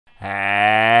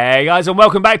Hey guys, and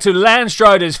welcome back to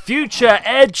Landstrider's Future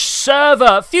Edge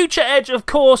server. Future Edge, of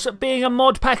course, being a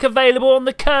mod pack available on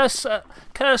the Curse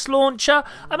launcher.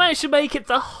 I managed to make it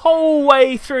the whole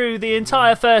way through the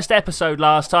entire first episode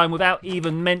last time without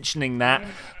even mentioning that.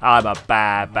 I'm a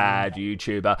bad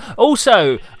YouTuber.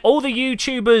 Also, all the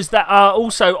YouTubers that are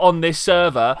also on this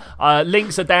server,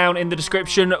 links are down in the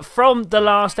description from the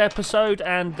last episode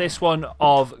and this one,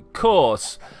 of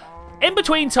course. In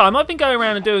between time, I've been going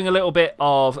around and doing a little bit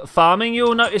of farming.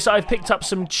 You'll notice I've picked up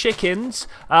some chickens.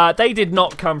 They did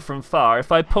not come from far.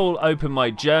 If I pull open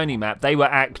my journey map, they were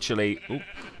actually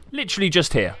literally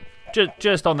just here.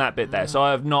 Just on that bit there. So I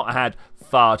have not had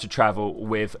far to travel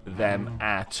with them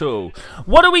at all.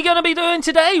 What are we going to be doing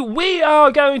today? We are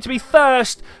going to be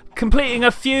first completing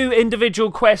a few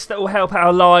individual quests that will help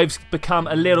our lives become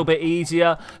a little bit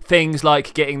easier. Things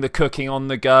like getting the cooking on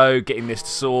the go, getting this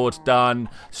sword done,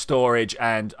 storage,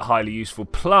 and a highly useful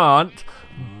plant.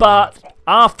 But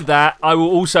after that, I will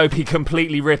also be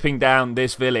completely ripping down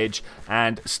this village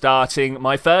and starting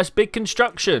my first big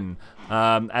construction.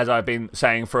 As I've been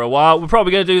saying for a while, we're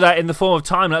probably going to do that in the form of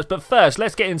time-lapse. But first,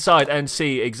 let's get inside and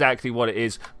see exactly what it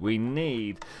is we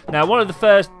need. Now, one of the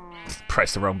first...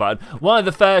 Press the wrong button. One of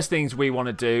the first things we want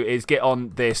to do is get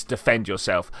on this defend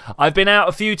yourself. I've been out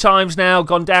a few times now,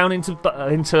 gone down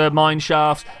into mine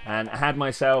shafts and had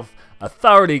myself a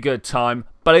thoroughly good time,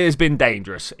 but it has been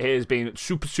dangerous. It has been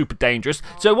super dangerous.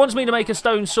 So it wants me to make a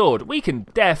stone sword. We can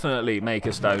definitely make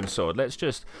a stone sword. Let's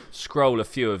just scroll a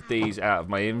few of these out of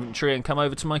my inventory and come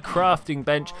over to my crafting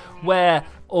bench where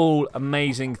all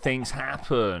amazing things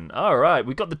happen. Alright,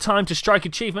 we've got the time to strike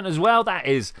achievement as well. That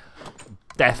is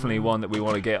definitely one that we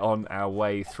want to get on our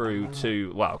way through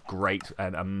to, well, great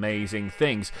and amazing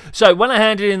things. So when I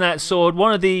handed in that sword,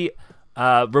 one of the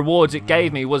rewards it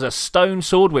gave me was a stone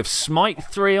sword with Smite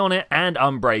 3 on it and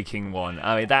Unbreaking 1.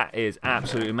 I mean, that is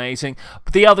absolutely amazing.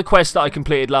 But the other quest that I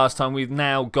completed last time, we've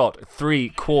now got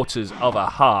 3/4 of a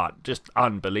heart. Just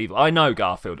unbelievable. I know,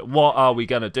 Garfield, what are we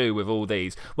going to do with all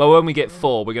these? Well, when we get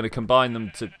 4, we're going to combine them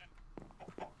to...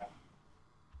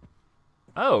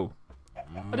 Oh.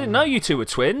 I didn't know you two were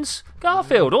twins.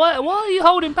 Garfield, why are you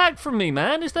holding back from me,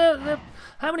 man? Is there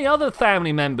how many other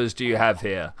family members do you have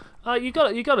here? You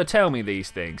got to tell me these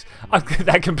things.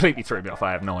 That completely threw me off.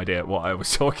 I have no idea what I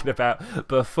was talking about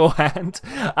beforehand.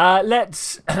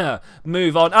 Let's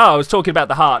move on. Oh, I was talking about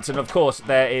the hearts, and of course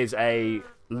there is a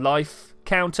life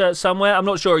counter somewhere. I'm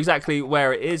not sure exactly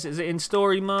where it is. Is it in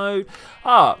story mode?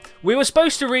 We were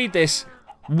supposed to read this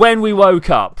when we woke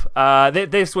up.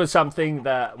 This was something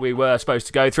that we were supposed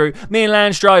to go through. Me and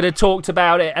Landstrider talked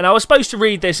about it, and I was supposed to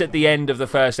read this at the end of the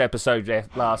first episode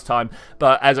last time,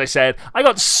 but as I said, I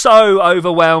got so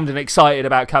overwhelmed and excited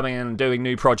about coming in and doing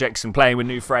new projects and playing with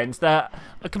new friends that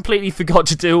I completely forgot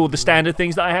to do all the standard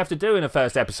things that I have to do in a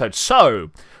first episode.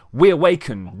 So, we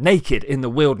awaken naked in the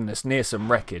wilderness near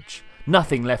some wreckage.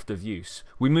 Nothing left of use.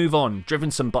 We move on,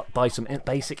 driven by some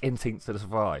basic instincts to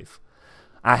survive.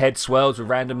 Our head swirls with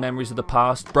random memories of the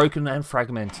past, broken and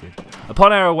fragmented.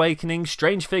 Upon our awakening,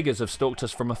 strange figures have stalked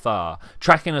us from afar,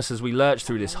 tracking us as we lurch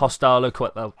through this hostile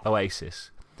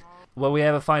oasis. Will we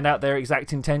ever find out their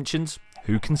exact intentions?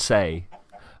 Who can say?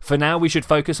 For now, we should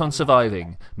focus on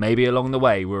surviving. Maybe along the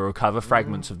way, we'll recover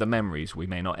fragments of the memories we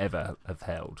may not ever have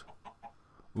held.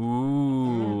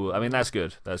 Ooh, I mean, that's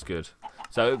good. That's good.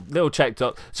 So, little check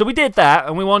dot. So we did that,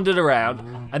 and we wandered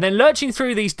around, and then lurching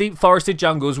through these deep forested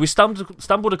jungles, we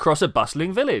stumbled across a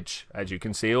bustling village, as you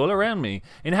can see all around me,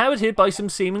 inhabited by some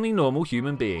seemingly normal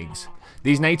human beings.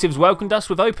 These natives welcomed us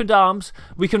with open arms.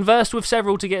 We conversed with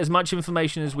several to get as much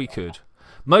information as we could.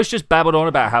 Most just babbled on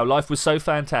about how life was so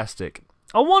fantastic.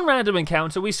 On one random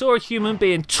encounter, we saw a human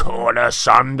being torn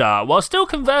asunder while still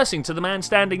conversing to the man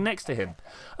standing next to him,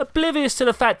 oblivious to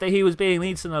the fact that he was being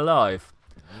eaten alive.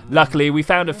 Luckily, we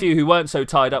found a few who weren't so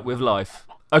tied up with life.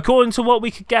 According to what we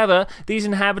could gather, these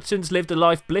inhabitants lived a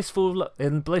life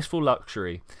in blissful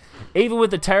luxury, even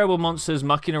with the terrible monsters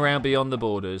mucking around beyond the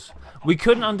borders. We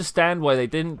couldn't understand why they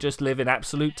didn't just live in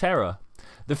absolute terror.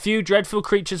 The few dreadful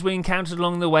creatures we encountered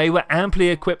along the way were amply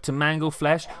equipped to mangle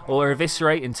flesh or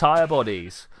eviscerate entire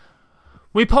bodies.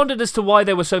 We pondered as to why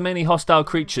there were so many hostile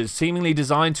creatures seemingly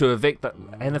designed to evict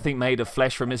anything made of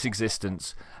flesh from its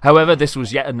existence. However, this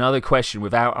was yet another question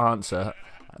without answer.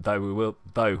 Will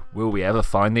we ever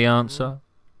find the answer?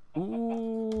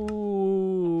 Ooh,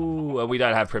 well, we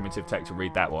don't have primitive tech to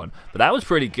read that one, but that was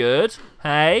pretty good.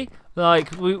 Hey,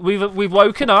 like we've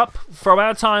woken up from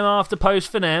our time after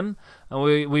post finem. and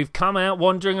we've come out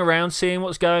wandering around seeing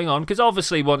what's going on, because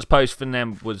obviously once post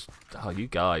finem was... Oh, you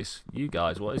guys,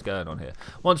 what is going on here?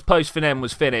 Once post finem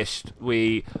was finished,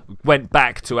 we went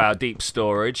back to our deep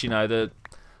storage, you know, the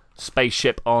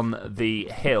spaceship on the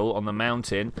hill, on the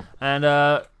mountain, and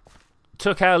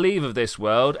took our leave of this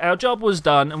world. Our job was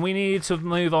done, and we needed to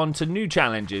move on to new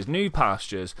challenges, new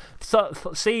pastures.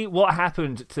 See what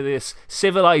happened to this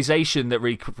civilization that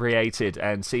we created,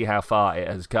 and see how far it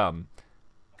has come.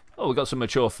 Oh, we got some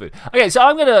mature food. Okay, so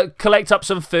I'm going to collect up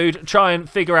some food, try and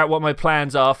figure out what my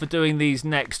plans are for doing these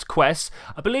next quests.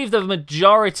 I believe the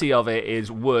majority of it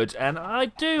is wood, and I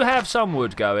do have some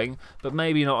wood going, but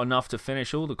maybe not enough to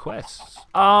finish all the quests.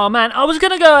 Oh man, I was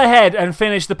going to go ahead and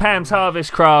finish the Pam's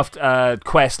Harvest Craft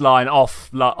quest line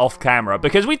off camera,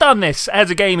 because we've done this as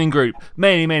a gaming group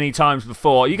many times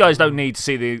before. You guys don't need to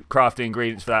see the crafting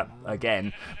ingredients for that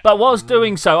again. But whilst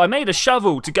doing so, I made a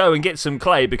shovel to go and get some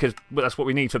clay, because that's what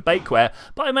we need for bakeware,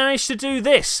 but I managed to do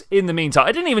this in the meantime.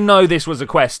 I didn't even know this was a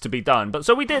quest to be done, but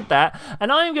so we did that,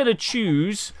 and I'm going to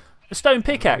choose a stone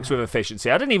pickaxe with efficiency.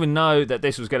 I didn't even know that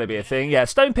this was going to be a thing. Yeah,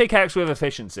 stone pickaxe with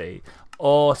efficiency.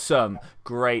 Awesome.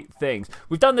 Great things.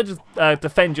 We've done the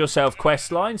defend yourself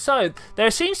quest line, so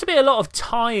there seems to be a lot of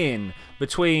tie-in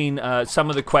between some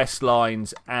of the quest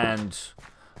lines and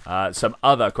some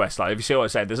other quest line. If you see what I'm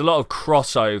saying, there's a lot of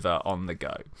crossover on the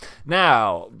go.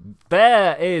 Now,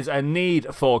 there is a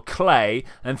need for clay,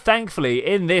 and thankfully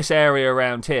in this area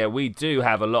around here we do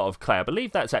have a lot of clay. I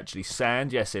believe that's actually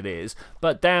sand. Yes, it is.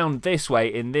 But down this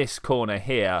way in this corner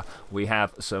here we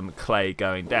have some clay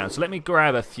going down. So let me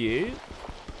grab a few,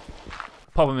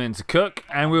 pop them in to cook,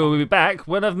 and we will be back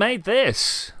when I've made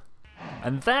this.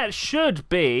 And that should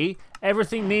be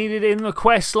everything needed in the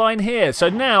quest line here. So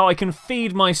now I can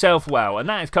feed myself well, and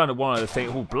that is kind of one of the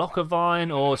things. Oh, block of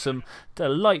iron or some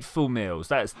delightful meals.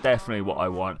 That's definitely what I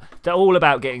want. They're all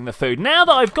about getting the food. Now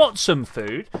that I've got some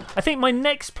food, I think my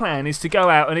next plan is to go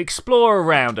out and explore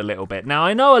around a little bit. Now,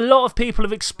 I know a lot of people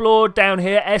have explored down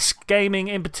here. Gaming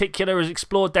in particular has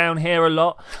explored down here a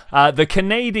lot. The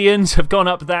Canadians have gone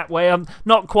up that way. I'm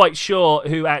not quite sure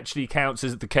who actually counts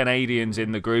as the Canadians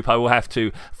in the group. I will have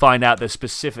to find out the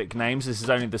specific names. This is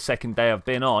only the second day I've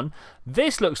been on.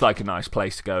 This looks like a nice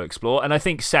place to go explore, and I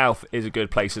think south is a good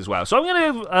place as well. So I'm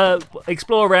going to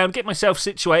explore around, get myself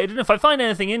situated, and if I find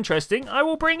anything interesting, I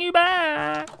will bring you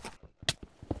back.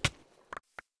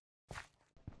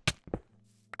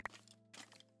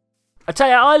 I tell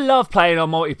you, I love playing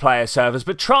on multiplayer servers,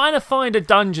 but trying to find a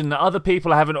dungeon that other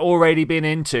people haven't already been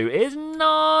into is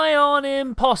nigh on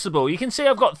impossible. You can see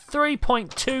I've got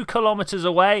 3.2 kilometers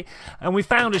away, and we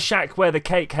found a shack where the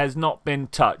cake has not been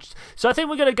touched. So I think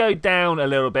we're going to go down a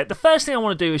little bit. The first thing I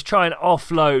want to do is try and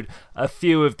offload a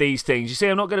few of these things. You see,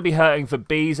 I'm not going to be hurting for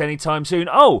bees anytime soon.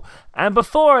 Oh, and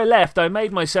before I left, I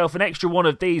made myself an extra one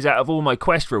of these out of all my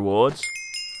quest rewards.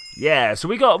 Yeah, so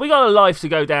we got a life to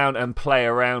go down and play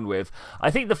around with.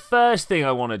 I think the first thing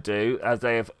I want to do, as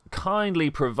they have kindly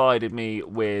provided me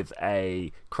with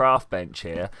a craft bench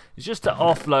here, is just to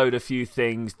offload a few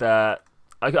things that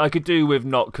I could do with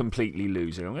not completely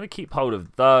losing. I'm going to keep hold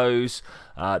of those.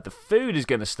 The food is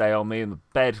going to stay on me, and the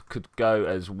bed could go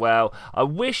as well. I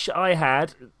wish I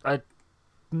had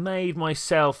made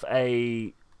myself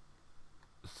a...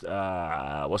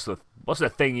 what's the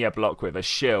thing you block with? A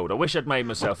shield. I wish I'd made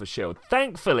myself a shield.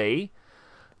 Thankfully,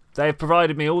 they've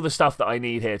provided me all the stuff that I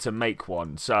need here to make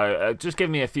one. So just give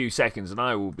me a few seconds and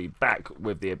I will be back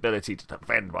with the ability to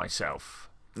defend myself.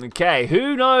 Okay,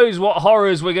 who knows what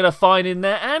horrors we're going to find in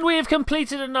there. And we have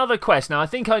completed another quest. Now, I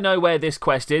think I know where this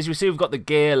quest is. You see we've got the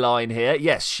gear line here.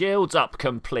 Yes, shields up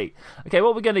complete. Okay,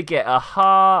 what we're going to get? A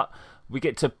heart. We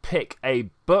get to pick a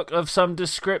book of some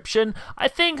description. I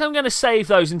think I'm going to save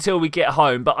those until we get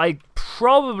home, but I'm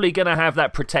probably going to have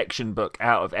that protection book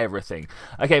out of everything.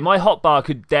 Okay, my hotbar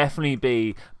could definitely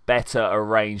be better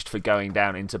arranged for going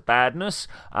down into badness.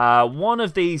 One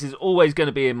of these is always going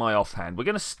to be in my offhand. We're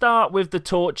going to start with the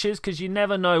torches, because you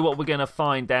never know what we're going to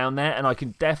find down there, and I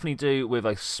can definitely do with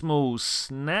a small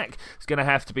snack. It's going to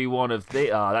have to be one of the...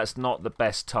 that's not the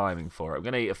best timing for it. I'm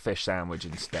going to eat a fish sandwich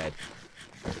instead.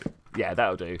 Yeah,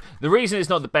 that'll do. The reason it's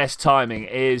not the best timing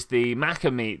is the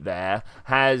maca meat there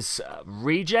has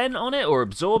regen on it, or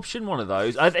absorption, one of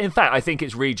those. In fact, I think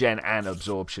it's regen and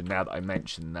absorption now that I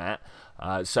mentioned that.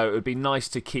 So it would be nice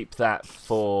to keep that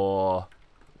for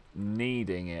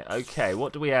needing it. Okay,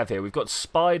 what do we have here? We've got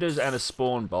spiders and a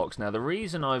spawn box. Now, the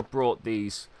reason I've brought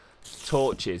these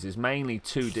torches is mainly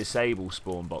to disable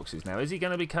spawn boxes. Now, is he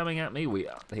going to be coming at me?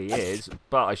 He is,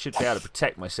 but I should be able to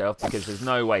protect myself because there's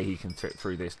no way he can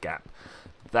through this gap.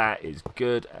 That is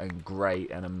good and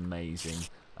great and amazing.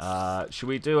 Should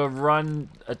we do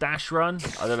a dash run?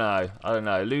 I don't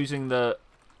know. Losing the...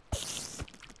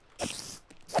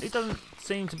 He doesn't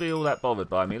seem to be all that bothered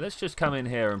by me. Let's just come in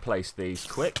here and place these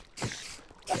quick.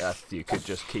 If you could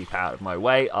just keep out of my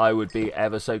way, I would be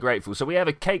ever so grateful. So we have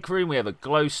a cake room, we have a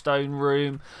glowstone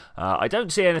room. I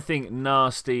don't see anything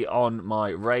nasty on my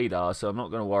radar, so I'm not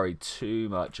going to worry too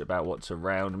much about what's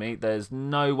around me. There's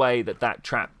no way that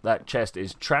chest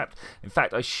is trapped. In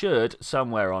fact, I should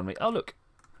somewhere on me. Oh look,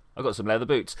 I've got some leather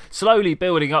boots. Slowly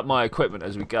building up my equipment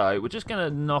as we go. We're just going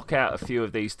to knock out a few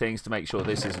of these things to make sure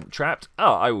this isn't trapped.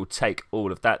 Oh, I will take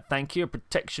all of that. Thank you. A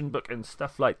protection book and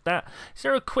stuff like that. Is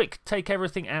there a quick take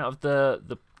everything out of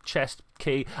the chest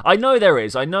key? I know there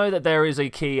is. I know that there is a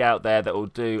key out there that will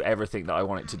do everything that I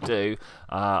want it to do.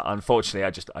 Unfortunately,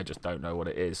 I just don't know what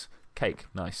it is. Cake,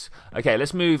 nice. Okay,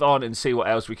 let's move on and see what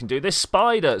else we can do. This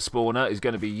spider spawner is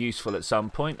going to be useful at some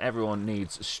point. Everyone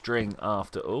needs string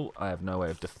after all. I have no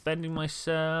way of defending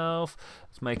myself.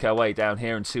 Let's make our way down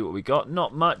here and see what we got.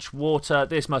 Not much water.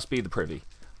 This must be the privy.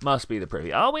 Must be the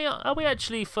privy. Are we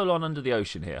actually full on under the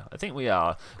ocean here? I think we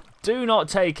are. Do not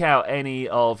take out any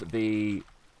of the...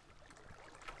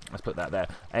 Let's put that there.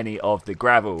 Any of the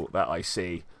gravel that I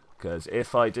see. Because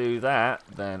if I do that,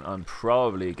 then I'm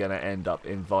probably going to end up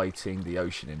inviting the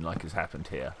ocean in like has happened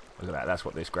here. Look at that. That's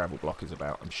what this gravel block is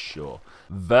about, I'm sure.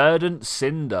 Verdant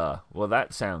cinder. Well,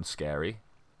 that sounds scary.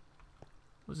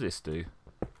 What does this do?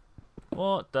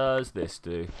 What does this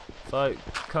do? If I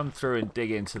come through and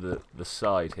dig into the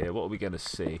side here, what are we going to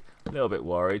see? A little bit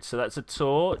worried. So that's a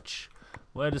torch.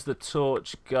 Where does the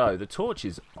torch go? The torch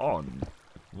is on.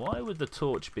 Why would the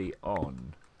torch be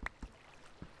on?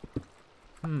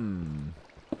 A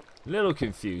little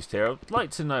confused here. I'd like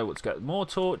to know what's going. More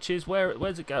torches.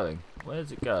 Where's it going? Where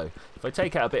does it go? If I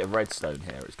take out a bit of redstone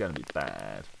here, it's going to be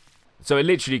bad. So it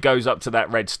literally goes up to that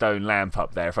redstone lamp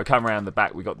up there. If I come around the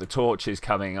back, we've got the torches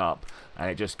coming up, and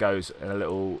it just goes in a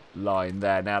little line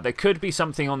there. Now, there could be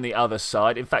something on the other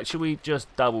side. In fact, should we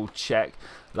just double check?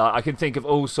 Like, I can think of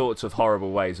all sorts of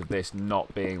horrible ways of this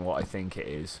not being what I think it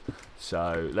is.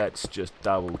 So let's just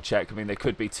double check. I mean, there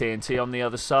could be TNT on the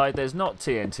other side. There's not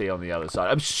TNT on the other side.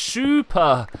 I'm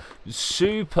super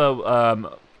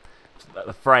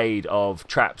afraid of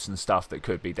traps and stuff that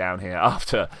could be down here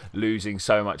after losing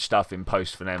so much stuff in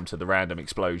post finem to the random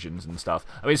explosions and stuff.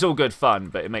 I mean, it's all good fun,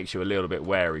 but it makes you a little bit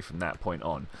wary from that point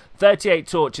on. 38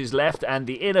 torches left, and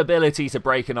the inability to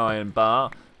break an iron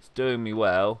bar. It's doing me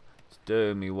well.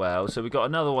 Doing me well. So we've got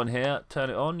another one here.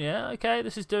 Turn it on. Yeah, okay,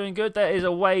 this is doing good. There is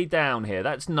a way down here.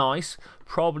 That's nice.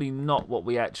 Probably not what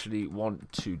we actually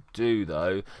want to do,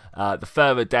 though. The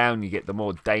further down you get, the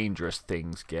more dangerous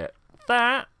things get.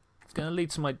 That is going to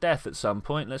lead to my death at some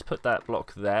point. Let's put that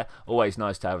block there. Always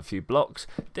nice to have a few blocks.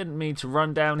 Didn't mean to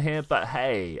run down here, but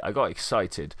hey, I got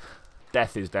excited.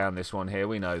 Death is down this one here.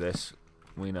 We know this.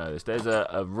 We know this. There's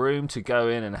a room to go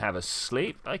in and have a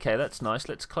sleep. Okay, that's nice.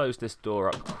 Let's close this door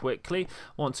up quickly.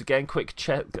 Once again, quick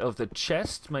check of the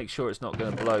chest. Make sure it's not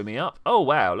going to blow me up. Oh,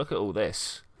 wow. Look at all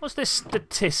this. What's this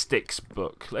statistics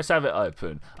book? Let's have it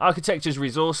open. Architecture's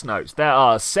resource notes. There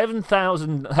are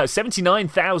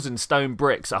 79,000 stone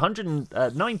bricks,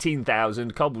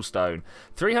 119,000 cobblestone,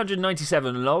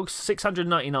 397 logs,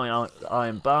 699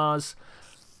 iron bars.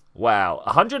 Wow,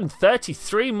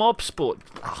 133 mob spawners.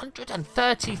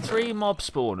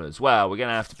 Wow, we're going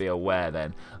to have to be aware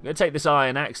then. I'm going to take this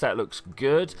iron axe. That looks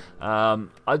good. I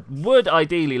would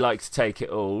ideally like to take it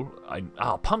all.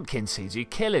 Oh, pumpkin seeds. Are you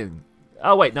killing?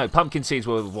 Oh, wait, no. Pumpkin seeds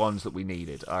were the ones that we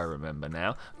needed. I remember now.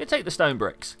 I'm going to take the stone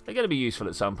bricks. They're going to be useful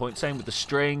at some point. Same with the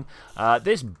string.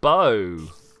 This bow.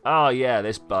 Oh, yeah,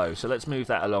 this bow. So let's move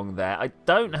that along there. I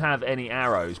don't have any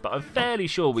arrows, but I'm fairly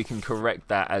sure we can correct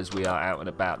that as we are out and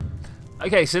about.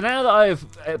 Okay, so now that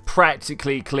I've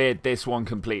practically cleared this one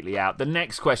completely out, the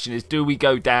next question is, do we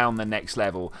go down the next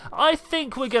level? I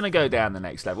think we're going to go down the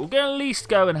next level. We're going to at least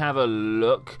go and have a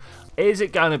look. Is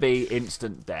it going to be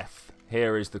instant death?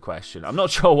 Here is the question. I'm not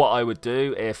sure what I would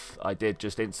do if I did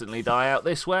just instantly die out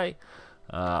this way.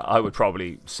 I would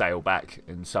probably sail back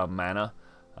in some manner.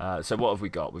 So what have we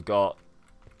got? We've got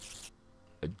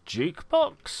a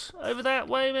jukebox over that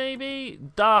way, maybe.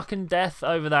 Dark and death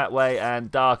over that way, and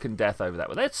dark and death over that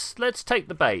way. Let's take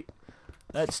the bait.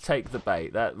 Let's take the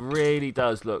bait. That really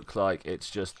does look like it's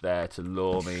just there to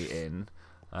lure me in.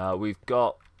 We've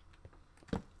got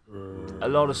a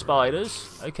lot of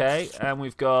spiders, okay, and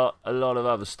we've got a lot of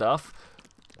other stuff.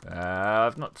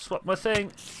 I've not swapped my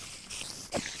thing.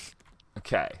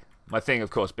 Okay, my thing, of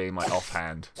course, being my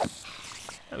offhand.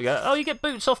 There we go. Oh, you get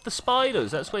boots off the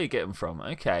spiders. That's where you get them from.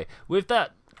 Okay. With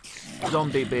that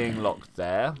zombie being locked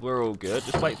there, we're all good.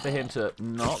 Just wait for him to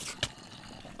knock.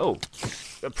 Oh.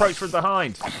 approach from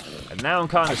behind. And now I'm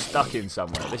kind of stuck in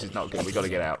somewhere. This is not good. We've got to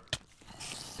get out.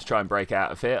 Let's try and break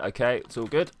out of here. Okay, it's all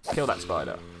good. Kill that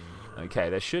spider. Okay,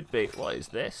 there should be... What is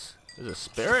this? There's a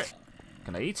spirit.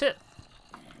 Can I eat it?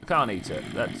 I can't eat it.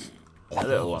 That's a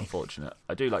little unfortunate.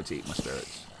 I do like to eat my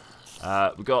spirits.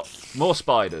 We've got more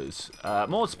spiders.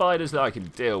 More spiders that I can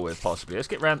deal with, possibly. Let's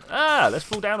get round... let's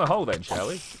fall down the hole then, shall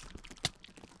we?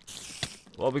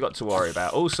 What have we got to worry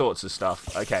about? All sorts of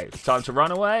stuff. Okay, time to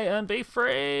run away and be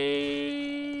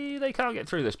free. They can't get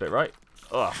through this bit, right?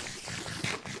 Ugh.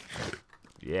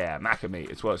 Yeah, maca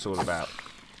meat. It's what it's all about.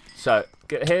 So,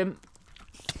 get him.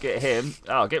 Get him.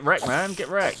 Oh, get wrecked, man. Get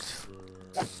wrecked.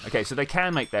 Okay, so they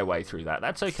can make their way through that.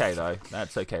 That's okay, though.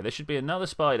 That's okay. There should be another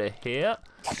spider here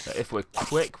that if we're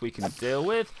quick, we can deal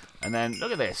with. And then,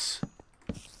 look at this.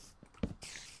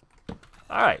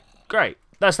 Alright, great.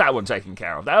 That's that one taken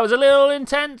care of. That was a little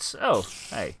intense. Oh,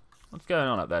 hey. What's going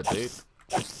on up there, dude?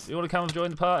 You want to come and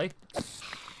join the party?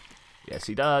 Yes,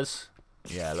 he does.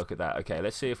 Yeah, look at that. Okay,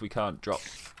 let's see if we can't drop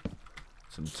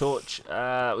some torch.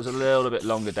 It was a little bit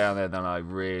longer down there than I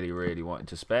really, really wanted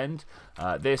to spend.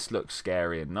 This looks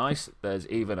scary and nice. There's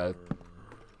even a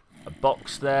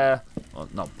box there. Well,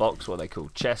 not box, what are they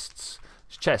called? Chests.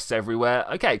 There's chests everywhere.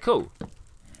 Okay, cool.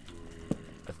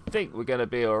 I think we're going to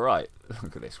be alright.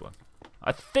 Look at this one.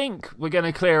 I think we're going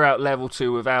to clear out level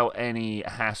 2 without any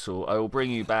hassle. I will bring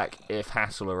you back if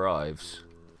hassle arrives.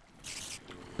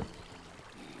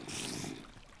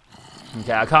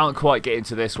 Okay, I can't quite get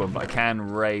into this one, but I can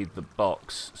raid the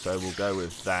box. So we'll go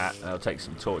with that. And I'll take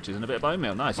some torches and a bit of bone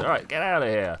meal. Nice. Alright, get out of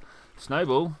here.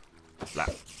 Snowball.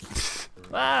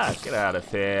 Get out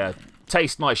of here.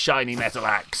 Taste my shiny metal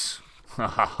axe. Ha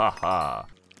ha ha ha.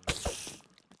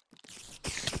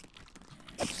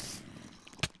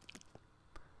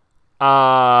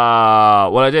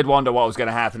 Well, I did wonder what was going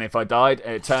to happen if I died.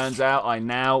 It turns out I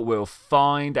now will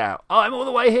find out. Oh, I'm all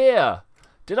the way here.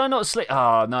 Did I not sleep?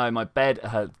 Oh, no, my bed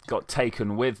had got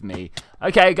taken with me.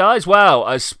 Okay, guys, well,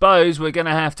 I suppose we're going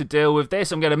to have to deal with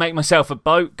this. I'm going to make myself a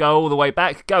boat, go all the way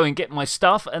back, go and get my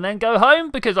stuff, and then go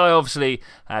home, because I obviously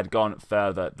had gone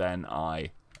further than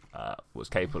I was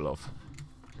capable of.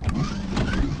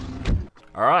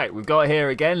 Alright, we've got here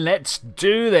again. Let's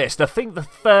do this. I think the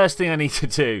first thing I need to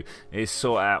do is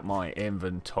sort out my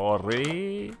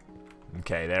inventory.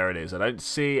 Okay, there it is. I don't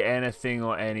see anything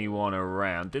or anyone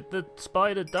around. Did the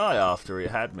spider die after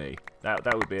it had me? That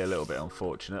would be a little bit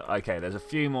unfortunate. Okay, there's a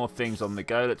few more things on the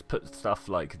go. Let's put stuff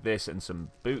like this and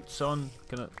some boots on.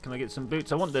 Can I get some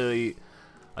boots? I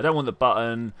don't want the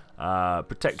button.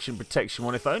 Protection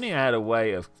one. If only I had a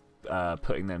way of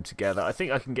putting them together. I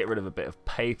think I can get rid of a bit of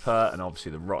paper and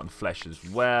obviously the rotten flesh as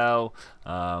well.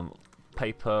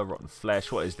 Paper, rotten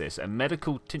flesh. What is this? A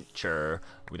medical tincture.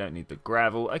 We don't need the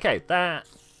gravel. Okay, that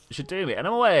should do me. And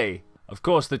I'm away. Of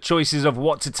course, the choices of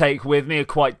what to take with me are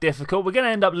quite difficult. We're going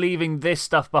to end up leaving this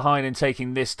stuff behind and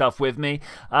taking this stuff with me.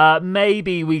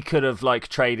 Maybe we could have, like,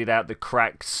 traded out the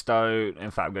cracked stone. In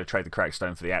fact, I'm going to trade the cracked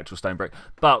stone for the actual stone brick.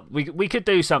 But we could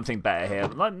do something better here.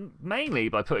 Like, mainly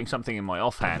by putting something in my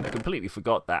offhand. I completely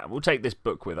forgot that. We'll take this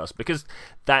book with us because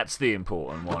that's the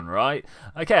important one, right?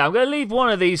 Okay, I'm going to leave one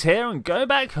of these here and go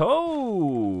back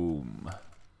home.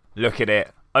 Look at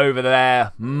it. Over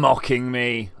there, mocking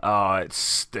me. Oh,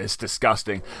 it's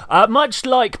disgusting. Much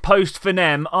like post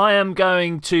finem, I am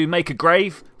going to make a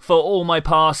grave for all my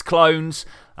past clones.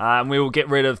 And we will get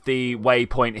rid of the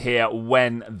waypoint here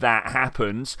when that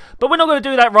happens. But we're not going to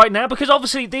do that right now because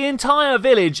obviously the entire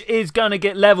village is going to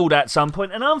get leveled at some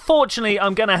point. And unfortunately,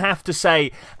 I'm going to have to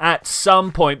say at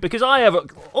some point because I have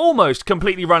almost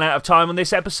completely run out of time on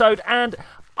this episode. And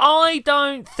I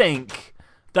don't think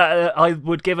that I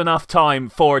would give enough time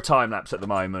for a time lapse at the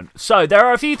moment. So there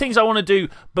are a few things I want to do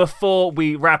before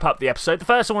we wrap up the episode. The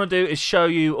first I want to do is show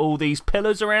you all these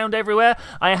pillars around everywhere.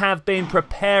 I have been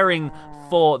preparing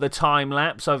for the time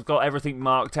lapse. I've got everything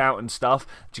marked out and stuff.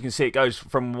 As you can see, it goes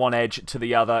from one edge to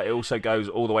the other. It also goes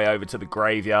all the way over to the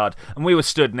graveyard. And we were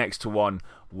stood next to one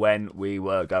when we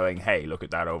were going, hey, look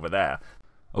at that over there.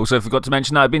 Also forgot to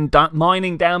mention that I've been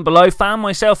mining down below, found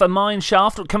myself a mine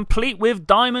shaft complete with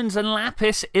diamonds and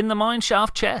lapis in the mine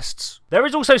shaft chests. There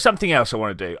is also something else I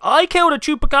want to do. I killed a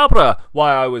chupacabra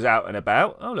while I was out and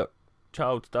about. Oh look,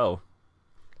 child's doll.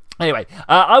 Anyway,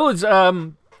 I was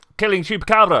killing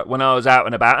chupacabra when I was out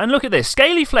and about, and look at this,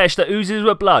 scaly flesh that oozes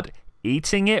with blood.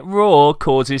 Eating it raw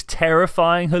causes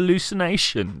terrifying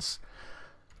hallucinations.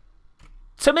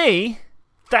 To me,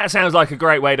 that sounds like a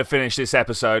great way to finish this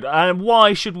episode, and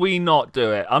why should we not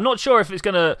do it? I'm not sure if it's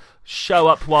going to show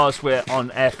up whilst we're on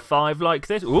F5 like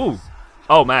this. Ooh.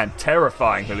 Oh man,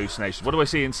 terrifying hallucinations. What do I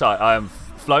see inside? I am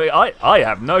floating. I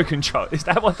have no control. Is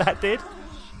that what that did?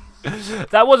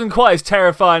 That wasn't quite as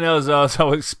terrifying as I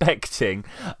was expecting.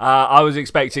 I was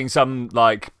expecting some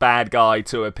like bad guy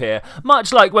to appear,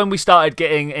 much like when we started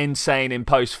getting insane in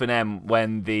post finem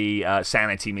when the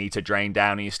sanity meter drained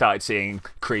down and you started seeing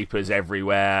creepers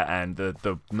everywhere and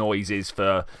the noises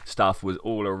for stuff was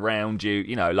all around you.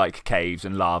 You know, like caves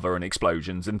and lava and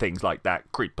explosions and things like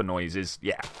that. Creeper noises,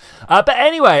 yeah. But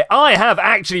anyway, I have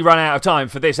actually run out of time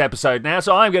for this episode now,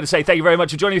 so I'm going to say thank you very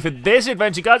much for joining me for this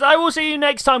adventure, guys. I will see you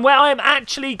next time, where I am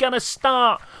actually going to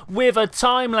start with a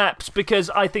time-lapse, because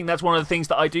I think that's one of the things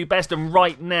that I do best, and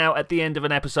right now, at the end of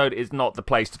an episode, is not the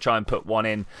place to try and put one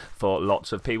in for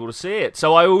lots of people to see it.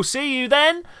 So I will see you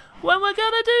then, when we're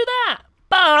going to do that.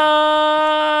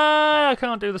 Bye! I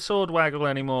can't do the sword waggle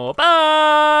anymore.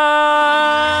 Bye!